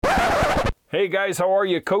Hey guys, how are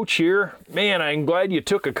you? Coach here. Man, I'm glad you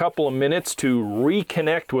took a couple of minutes to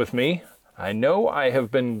reconnect with me. I know I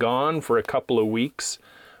have been gone for a couple of weeks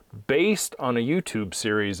based on a YouTube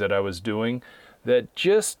series that I was doing that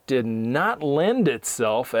just did not lend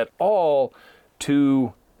itself at all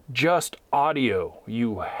to just audio.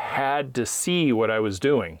 You had to see what I was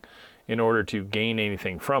doing in order to gain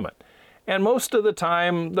anything from it. And most of the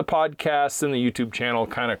time, the podcasts and the YouTube channel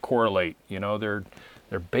kind of correlate. You know, they're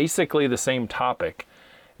basically the same topic.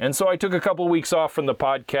 And so I took a couple weeks off from the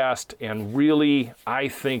podcast, and really, I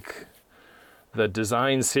think the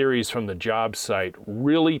design series from the job site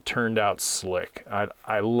really turned out slick.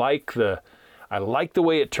 I like the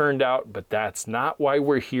way it turned out, but that's not why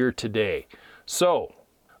we're here today. So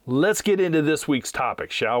let's get into this week's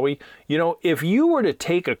topic, shall we? You know, if you were to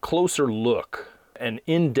take a closer look, an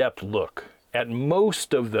in-depth look at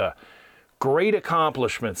most of the great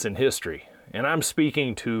accomplishments in history, and I'm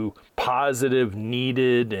speaking to positive,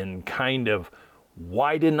 needed, and kind of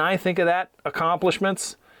why didn't I think of that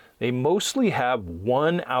accomplishments? They mostly have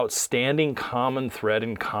one outstanding common thread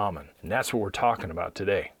in common, and that's what we're talking about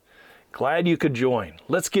today. Glad you could join.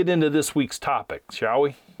 Let's get into this week's topic, shall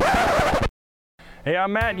we? Hey,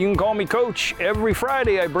 I'm Matt. You can call me Coach. Every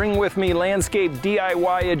Friday, I bring with me landscape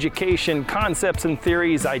DIY education, concepts and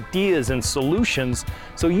theories, ideas and solutions,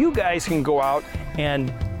 so you guys can go out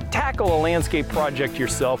and tackle a landscape project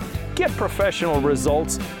yourself, get professional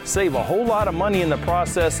results, save a whole lot of money in the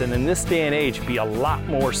process, and in this day and age, be a lot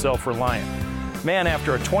more self-reliant. Man,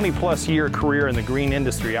 after a 20-plus year career in the green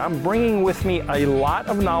industry, I'm bringing with me a lot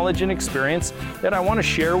of knowledge and experience that I want to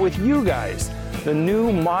share with you guys, the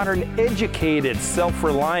new, modern, educated,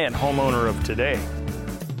 self-reliant homeowner of today.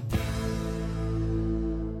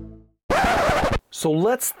 So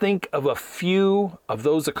let's think of a few of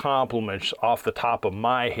those accomplishments off the top of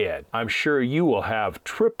my head. I'm sure you will have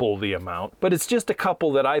triple the amount, but it's just a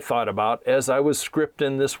couple that I thought about as I was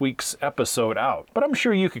scripting this week's episode out. But I'm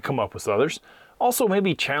sure you could come up with others. Also,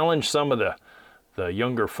 maybe challenge some of the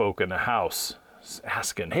younger folk in the house,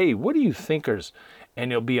 asking, hey, what do you thinkers?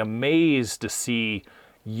 And you'll be amazed to see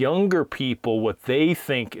younger people, what they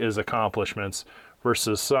think is accomplishments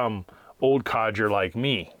versus some old codger like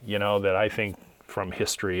me, you know, that I think from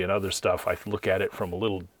history and other stuff, I look at it from a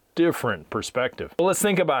little different perspective. Well, let's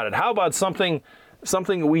think about it. How about something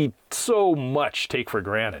we so much take for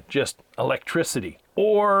granted, just electricity,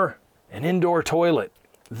 or an indoor toilet,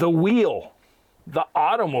 the wheel, the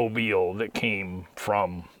automobile that came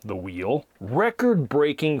from the wheel,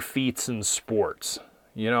 record-breaking feats in sports.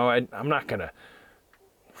 You know, I'm not going to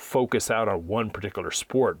focus out on one particular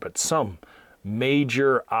sport, but some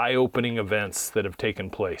major eye-opening events that have taken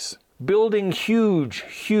place. Building huge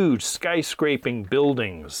skyscraping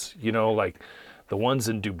buildings, you know, like the ones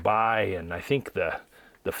in Dubai and I think the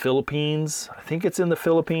Philippines. I think it's in the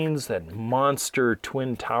Philippines, that monster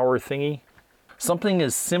twin tower thingy. Something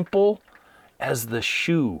as simple as the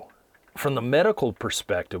shoe. From the medical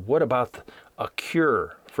perspective, what about a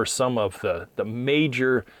cure for some of the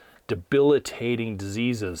major debilitating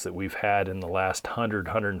diseases that we've had in the last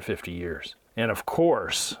 150 years? And of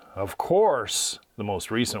course, the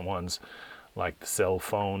most recent ones, like the cell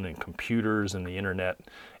phone and computers and the internet,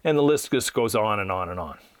 and the list just goes on and on and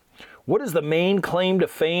on. What is the main claim to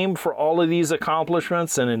fame for all of these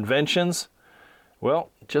accomplishments and inventions? Well,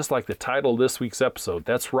 just like the title of this week's episode,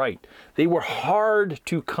 that's right. They were hard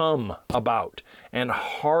to come about and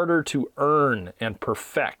harder to earn and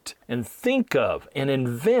perfect and think of and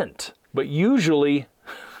invent. But usually,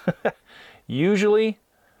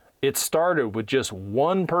 it started with just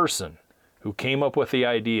one person who came up with the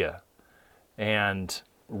idea and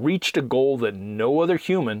reached a goal that no other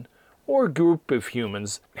human or group of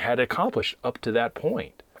humans had accomplished up to that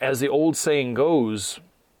point. As the old saying goes,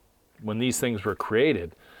 when these things were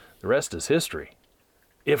created, the rest is history.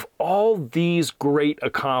 If all these great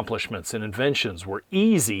accomplishments and inventions were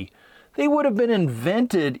easy, they would have been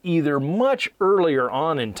invented either much earlier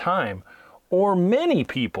on in time, or many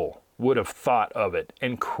people would have thought of it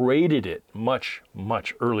and created it much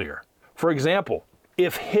earlier. For example,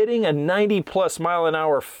 if hitting a 90+ mile an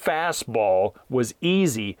hour fastball was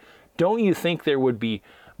easy, don't you think there would be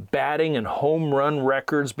batting and home run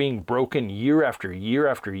records being broken year after year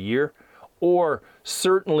after year? Or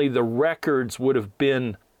certainly the records would have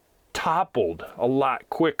been toppled a lot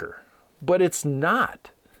quicker. But it's not.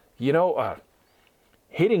 You know,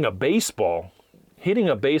 hitting a baseball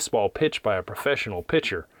pitch by a professional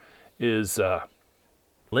pitcher is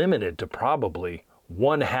limited to probably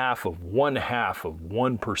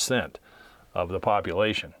 1/2% of the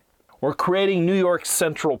population. Or creating New York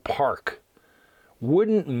Central Park.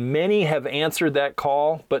 Wouldn't many have answered that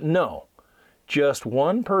call? But no. Just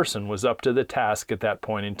one person was up to the task at that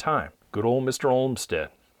point in time. Good old Mr. Olmsted.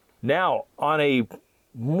 Now, on a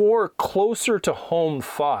more closer to home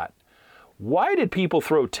thought, why did people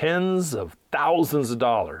throw tens of thousands of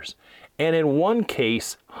dollars, and in one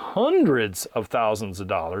case, hundreds of thousands of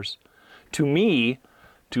dollars, to me,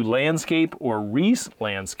 to landscape or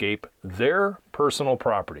re-landscape their personal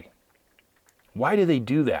property? Why do they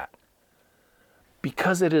do that?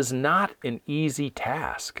 Because it is not an easy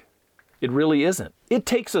task. It really isn't. It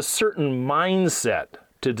takes a certain mindset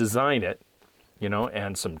to design it,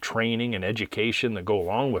 and some training and education that go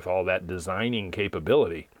along with all that designing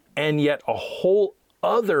capability. And yet a whole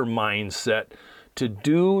other mindset to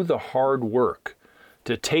do the hard work,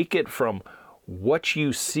 to take it from what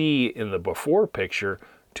you see in the before picture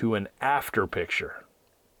to an after picture.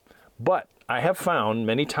 But I have found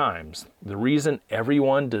many times the reason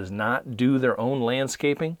everyone does not do their own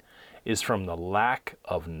landscaping is from the lack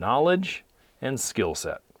of knowledge and skill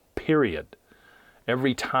set, period.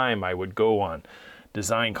 Every time I would go on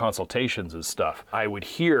design consultations and stuff, I would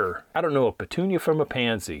hear, I don't know a petunia from a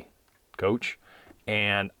pansy, coach,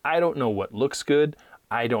 and I don't know what looks good.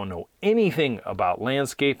 I don't know anything about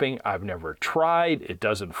landscaping. I've never tried. It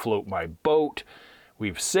doesn't float my boat.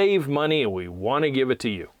 We've saved money and we want to give it to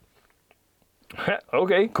you.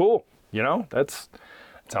 Okay, cool. That's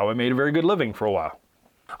how I made a very good living for a while.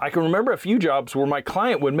 I can remember a few jobs where my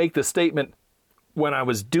client would make the statement when I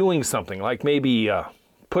was doing something, like maybe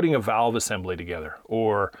putting a valve assembly together,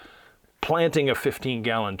 or planting a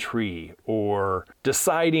 15-gallon tree, or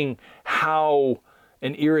deciding how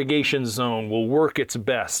an irrigation zone will work its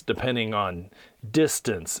best depending on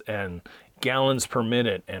distance and gallons per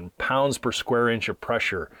minute and pounds per square inch of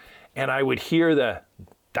pressure. And I would hear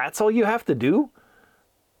that's all you have to do?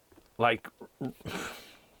 Like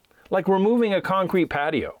removing a concrete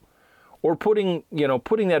patio, or putting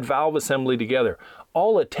that valve assembly together.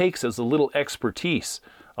 All it takes is a little expertise,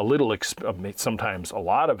 sometimes a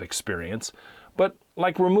lot of experience, but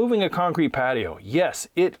like removing a concrete patio, yes,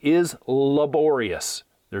 it is laborious.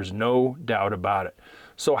 There's no doubt about it.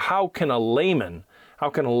 So how can a layman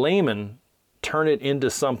turn it into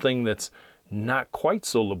something that's not quite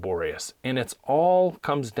so laborious? And it's all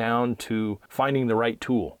comes down to finding the right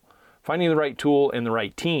tool and the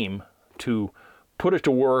right team to put it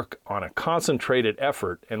to work on a concentrated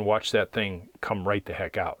effort and watch that thing come right the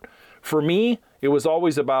heck out. For me, it was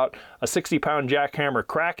always about a 60-pound jackhammer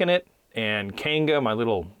cracking it and Kanga, my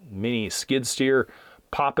little mini skid steer,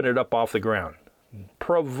 popping it up off the ground,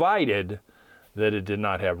 provided that it did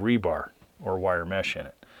not have rebar or wire mesh in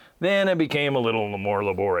it. Then it became a little more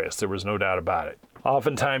laborious. There was no doubt about it.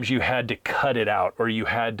 Oftentimes you had to cut it out, or you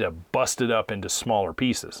had to bust it up into smaller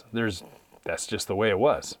pieces. That's just the way it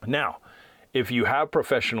was. Now, if you have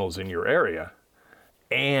professionals in your area,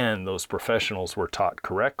 and those professionals were taught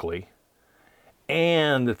correctly,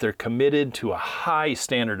 and that they're committed to a high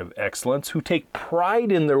standard of excellence, who take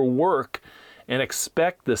pride in their work and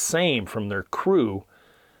expect the same from their crew,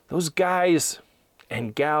 those guys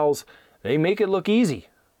and gals, they make it look easy.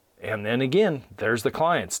 And then again, there's the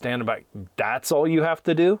client standing by. That's all you have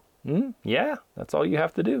to do? Yeah, that's all you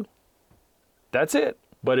have to do. That's it.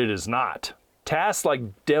 But it is not. Tasks like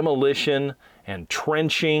demolition and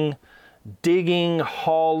trenching, digging,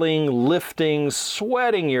 hauling, lifting,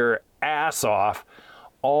 sweating your ass off,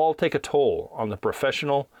 all take a toll on the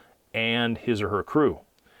professional and his or her crew.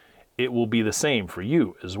 It will be the same for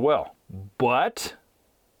you as well. But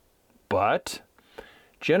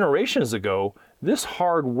generations ago, this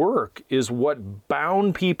hard work is what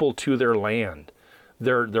bound people to their land,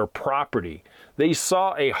 their property. They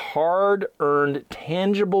saw a hard-earned,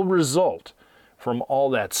 tangible result from all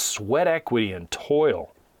that sweat equity and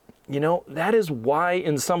toil. That is why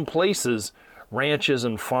in some places, ranches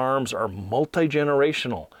and farms are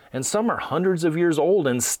multi-generational, and some are hundreds of years old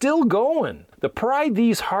and still going. The pride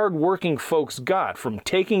these hard-working folks got from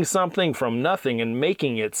taking something from nothing and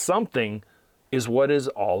making it something is what it's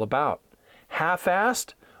all about.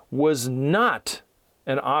 Half-assed was not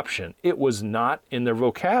an option. It was not in their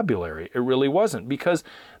vocabulary. It really wasn't, because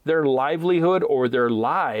their livelihood or their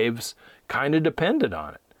lives kind of depended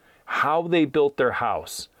on it. How they built their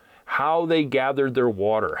house, how they gathered their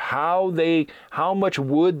water, how much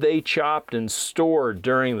wood they chopped and stored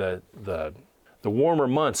during the warmer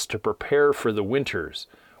months to prepare for the winters,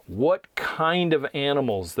 what kind of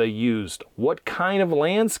animals they used, what kind of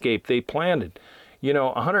landscape they planted.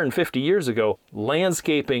 150 years ago,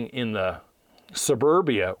 landscaping in the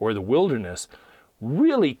suburbia or the wilderness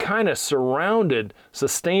really kind of surrounded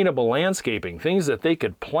sustainable landscaping, things that they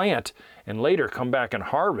could plant and later come back and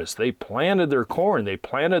harvest. They planted their corn, they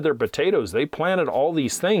planted their potatoes, they planted all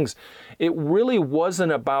these things. It really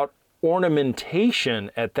wasn't about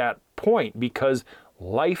ornamentation at that point because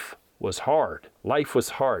life was hard. Life was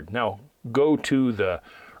hard. Now, go to the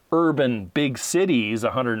urban big cities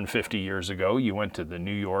 150 years ago. You went to the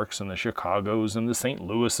New Yorks and the Chicagos and the St.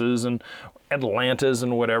 Louises and Atlantas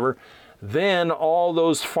and whatever. Then all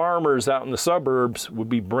those farmers out in the suburbs would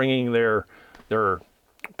be bringing their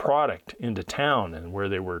product into town, and where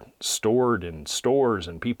they were stored in stores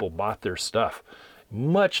and people bought their stuff.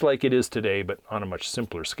 Much like it is today, but on a much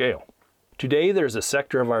simpler scale. Today, there's a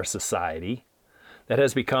sector of our society that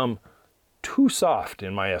has become too soft,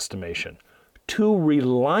 in my estimation, too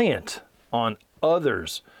reliant on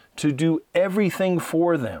others to do everything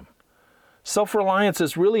for them. Self-reliance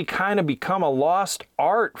has really kind of become a lost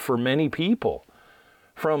art for many people.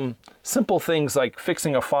 From simple things like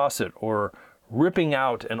fixing a faucet or ripping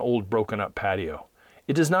out an old broken up patio.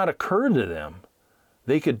 It does not occur to them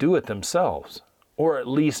they could do it themselves, or at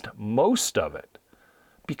least most of it,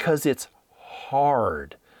 because it's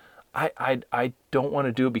hard. I don't want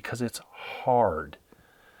to do it because it's hard.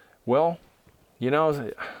 Well, you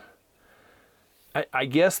know, I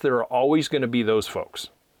guess there are always going to be those folks.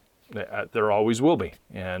 There always will be.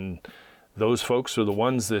 And those folks are the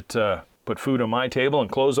ones that put food on my table and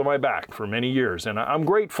clothes on my back for many years. And I'm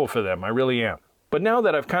grateful for them. I really am. But now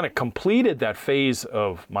that I've kind of completed that phase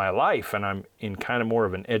of my life and I'm in kind of more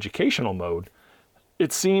of an educational mode,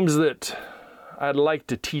 it seems that I'd like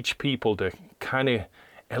to teach people to kind of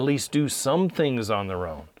at least do some things on their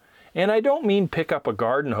own. And I don't mean pick up a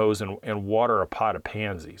garden hose and water a pot of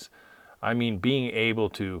pansies. I mean being able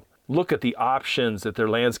to look at the options that their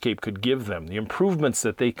landscape could give them, the improvements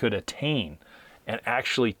that they could attain, and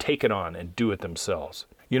actually take it on and do it themselves.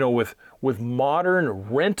 You know, with modern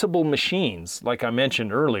rentable machines, like I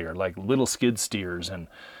mentioned earlier, like little skid steers and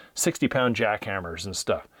 60-pound jackhammers and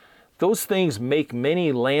stuff, those things make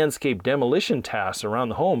many landscape demolition tasks around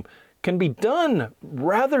the home can be done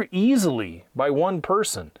rather easily by one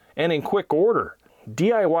person and in quick order.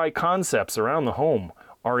 DIY concepts around the home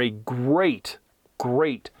are a great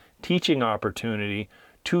teaching opportunity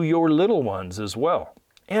to your little ones as well.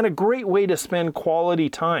 And a great way to spend quality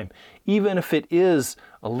time, even if it is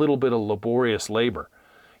a little bit of laborious labor.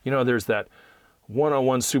 You know, there's that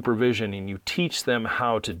one-on-one supervision and you teach them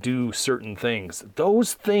how to do certain things.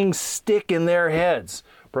 Those things stick in their heads,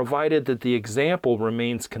 provided that the example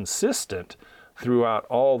remains consistent throughout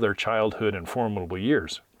all their childhood and formidable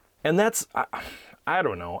years. And that's, I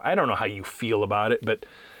don't know how you feel about it, but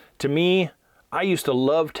to me, I used to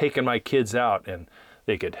love taking my kids out and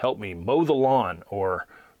they could help me mow the lawn or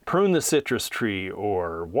prune the citrus tree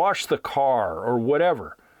or wash the car or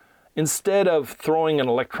whatever, instead of throwing an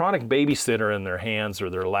electronic babysitter in their hands or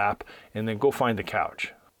their lap and then go find the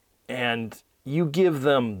couch. And you give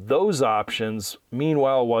them those options,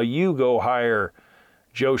 meanwhile, while you go hire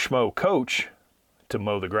Joe Schmo coach to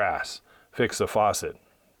mow the grass, fix a faucet,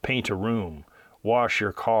 paint a room, wash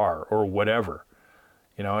your car, or whatever.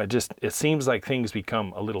 You know, it seems like things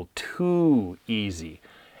become a little too easy.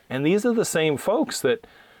 And these are the same folks that,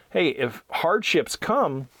 hey, if hardships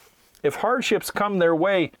come their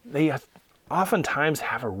way, they oftentimes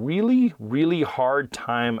have a really hard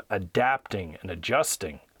time adapting and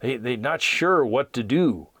adjusting. They're not sure what to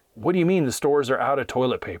do. What do you mean the stores are out of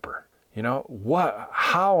toilet paper? You know,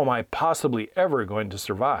 how am I possibly ever going to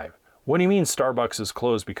survive? What do you mean Starbucks is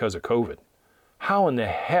closed because of COVID? How in the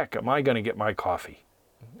heck am I going to get my coffee?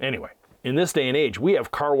 Anyway, in this day and age, we have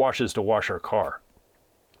car washes to wash our car.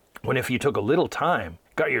 When if you took a little time,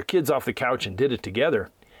 got your kids off the couch and did it together,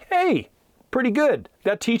 hey, pretty good.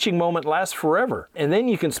 That teaching moment lasts forever. And then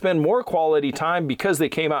you can spend more quality time because they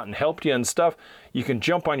came out and helped you and stuff. You can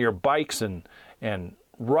jump on your bikes and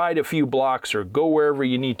ride a few blocks or go wherever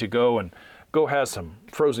you need to go and go have some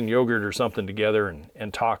frozen yogurt or something together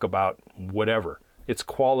and talk about whatever. It's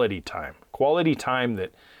quality time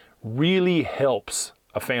that really helps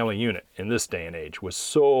a family unit in this day and age with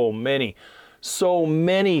so many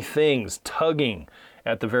things tugging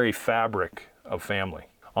at the very fabric of family.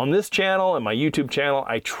 On this channel and my YouTube channel,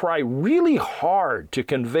 I try really hard to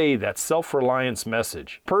convey that self-reliance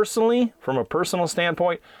message. Personally, from a personal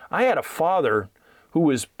standpoint, I had a father who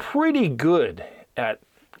was pretty good at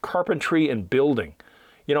carpentry and building.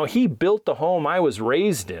 You know, he built the home I was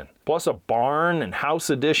raised in, plus a barn and house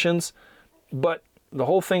additions, but the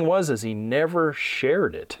whole thing was he never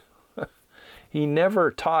shared it. He never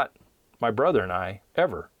taught my brother and I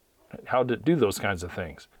ever. how to do those kinds of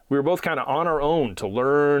things. We were both kind of on our own to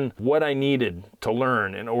learn what I needed to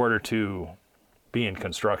learn in order to be in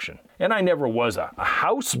construction. And I never was a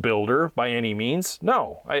house builder by any means.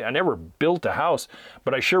 No, I never built a house,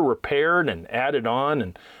 but I sure repaired and added on.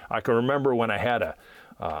 And I can remember when I had a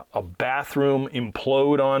bathroom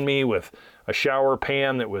implode on me with a shower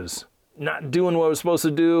pan that was not doing what it was supposed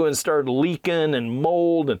to do and started leaking and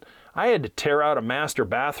mold. And I had to tear out a master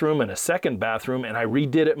bathroom and a second bathroom, and I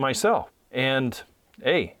redid it myself. And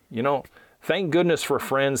hey, thank goodness for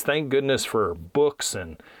friends, thank goodness for books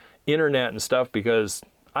and internet and stuff, because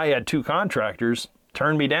I had 2 contractors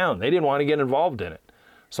turn me down. They didn't want to get involved in it.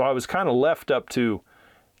 So I was kind of left up to,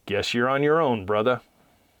 guess you're on your own, brother.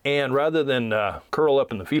 And rather than curl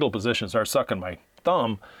up in the fetal position and start sucking my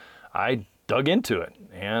thumb, I dug into it.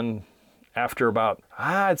 And after about,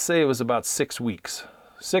 I'd say it was about 6 weeks,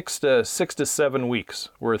 6 to 7 weeks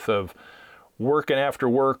worth of working after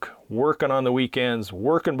work, working on the weekends,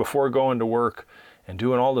 working before going to work, and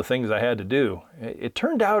doing all the things I had to do, it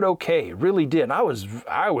turned out okay. It really did. And I was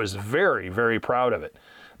very, very proud of it.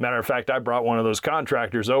 Matter of fact, I brought one of those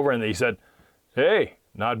contractors over and they said, hey,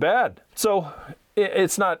 not bad. So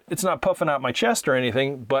it's not puffing out my chest or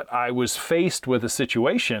anything, but I was faced with a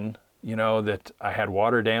situation, that I had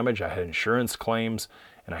water damage, I had insurance claims,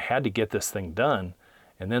 and I had to get this thing done.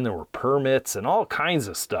 And then there were permits and all kinds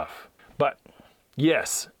of stuff. But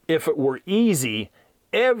yes, if it were easy,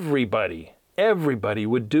 everybody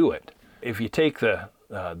would do it. If you take the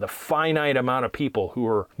finite amount of people who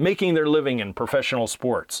are making their living in professional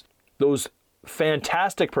sports, those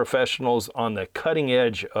fantastic professionals on the cutting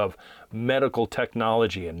edge of medical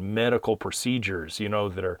technology and medical procedures,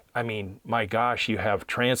 that are, my gosh, you have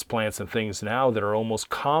transplants and things now that are almost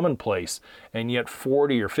commonplace. And yet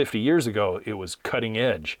 40 or 50 years ago, it was cutting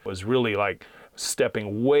edge. It was really like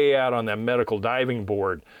stepping way out on that medical diving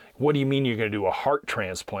board. What do you mean you're going to do a heart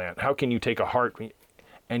transplant? How can you take a heart?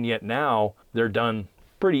 And yet now they're done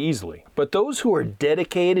pretty easily. But those who are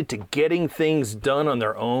dedicated to getting things done on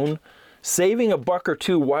their own, saving a buck or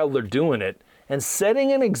two while they're doing it, and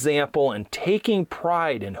setting an example and taking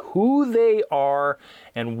pride in who they are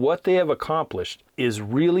and what they have accomplished, is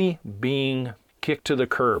really being kicked to the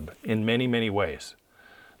curb in many, many ways.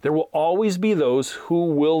 There will always be those who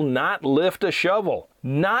will not lift a shovel,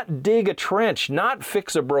 not dig a trench, not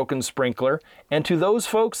fix a broken sprinkler. And to those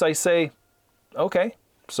folks, I say, okay,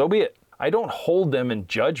 so be it. I don't hold them in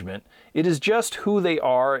judgment. It is just who they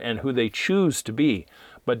are and who they choose to be.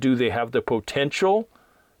 But do they have the potential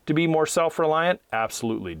to be more self-reliant?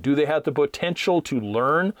 Absolutely. Do they have the potential to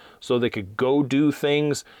learn so they could go do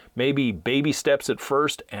things, maybe baby steps at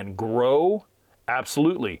first, and grow?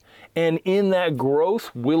 Absolutely. And in that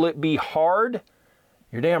growth, will it be hard?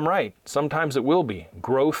 You're damn right. Sometimes it will be.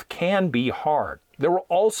 Growth can be hard. There will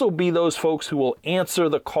also be those folks who will answer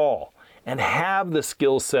the call and have the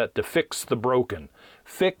skill set to fix the broken,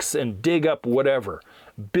 fix and dig up whatever,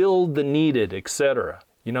 build the needed, etc.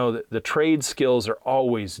 The trade skills are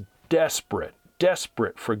always desperate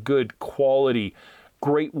for good quality,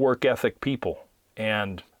 great work ethic people.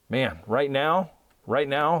 And man, right now,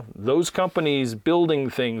 those companies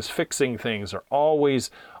building things, fixing things are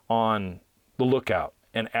always on the lookout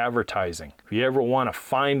and advertising. If you ever want to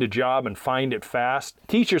find a job and find it fast,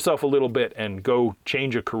 teach yourself a little bit and go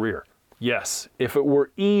change a career. Yes, if it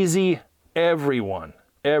were easy, everyone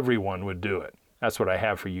would do it. That's what I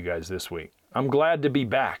have for you guys this week. I'm glad to be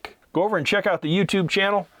back. Go over and check out the YouTube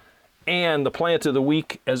channel and the Plant of the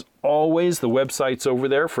Week. As always, the website's over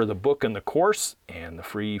there for the book and the course and the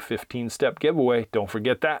free 15-step giveaway. Don't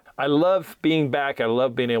forget that. I love being back. I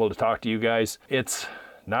love being able to talk to you guys. It's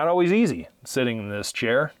not always easy sitting in this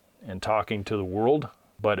chair and talking to the world,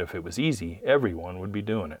 but if it was easy, everyone would be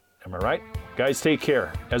doing it. Am I right? Guys, take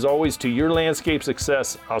care. As always, to your landscape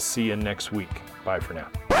success, I'll see you next week. Bye for now.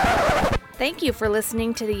 Thank you for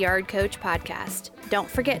listening to the Yard Coach podcast. Don't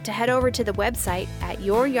forget to head over to the website at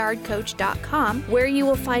youryardcoach.com, where you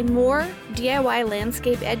will find more DIY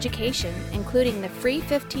landscape education, including the free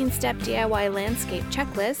 15-step DIY landscape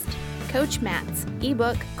checklist, Coach Matt's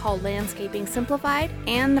ebook called Landscaping Simplified,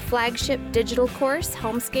 and the flagship digital course,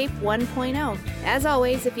 Homescape 1.0. As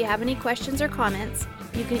always, if you have any questions or comments,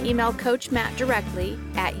 you can email Coach Matt directly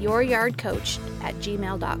at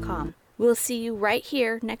youryardcoach@gmail.com. We'll see you right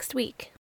here next week.